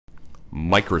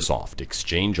Microsoft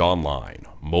Exchange Online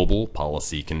Mobile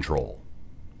Policy Control.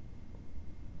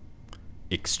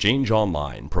 Exchange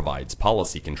Online provides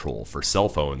policy control for cell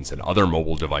phones and other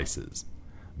mobile devices.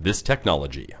 This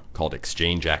technology, called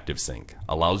Exchange ActiveSync,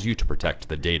 allows you to protect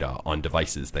the data on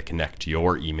devices that connect to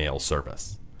your email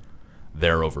service.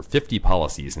 There are over 50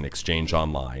 policies in Exchange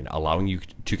Online allowing you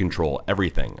to control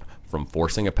everything from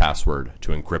forcing a password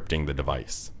to encrypting the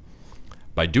device.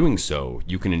 By doing so,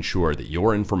 you can ensure that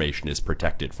your information is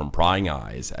protected from prying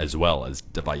eyes as well as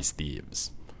device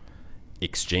thieves.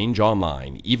 Exchange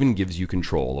Online even gives you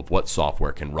control of what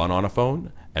software can run on a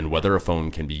phone and whether a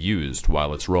phone can be used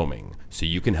while it's roaming, so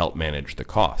you can help manage the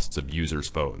costs of users'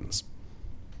 phones.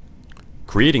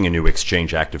 Creating a new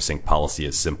Exchange ActiveSync policy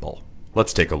is simple.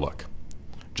 Let's take a look.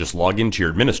 Just log into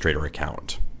your administrator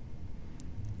account.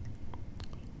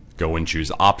 Go and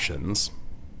choose Options.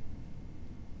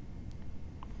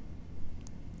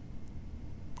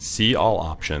 See all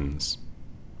options.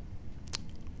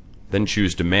 Then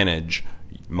choose to manage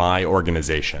My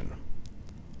Organization.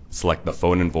 Select the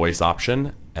phone and voice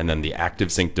option and then the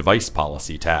ActiveSync device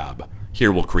policy tab.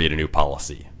 Here we'll create a new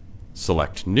policy.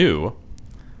 Select New.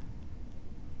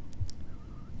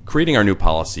 Creating our new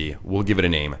policy, we'll give it a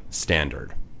name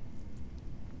Standard.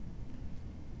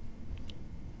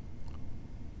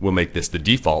 We'll make this the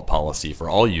default policy for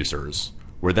all users.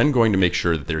 We're then going to make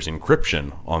sure that there's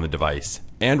encryption on the device,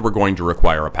 and we're going to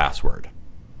require a password.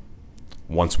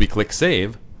 Once we click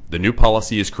Save, the new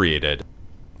policy is created.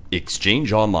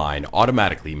 Exchange Online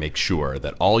automatically makes sure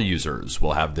that all users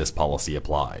will have this policy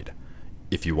applied.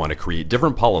 If you want to create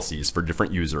different policies for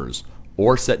different users,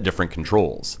 or set different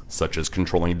controls, such as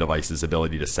controlling a device's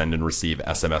ability to send and receive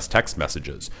SMS text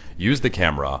messages, use the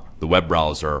camera, the web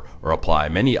browser, or apply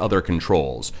many other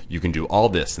controls, you can do all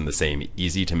this in the same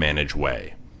easy-to-manage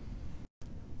way.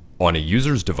 On a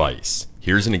user's device,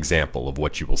 here's an example of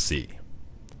what you will see.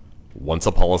 Once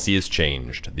a policy is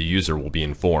changed, the user will be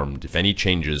informed if any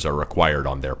changes are required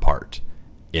on their part.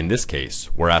 In this case,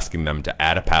 we're asking them to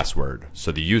add a password,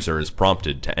 so the user is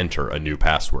prompted to enter a new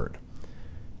password.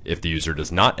 If the user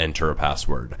does not enter a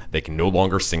password, they can no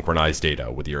longer synchronize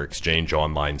data with your Exchange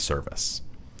Online service.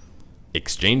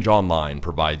 Exchange Online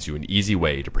provides you an easy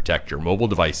way to protect your mobile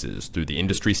devices through the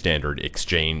industry standard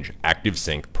Exchange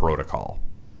ActiveSync protocol.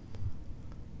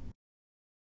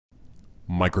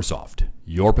 Microsoft,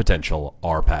 your potential,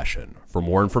 our passion. For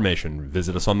more information,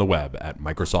 visit us on the web at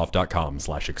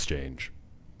microsoft.com/exchange.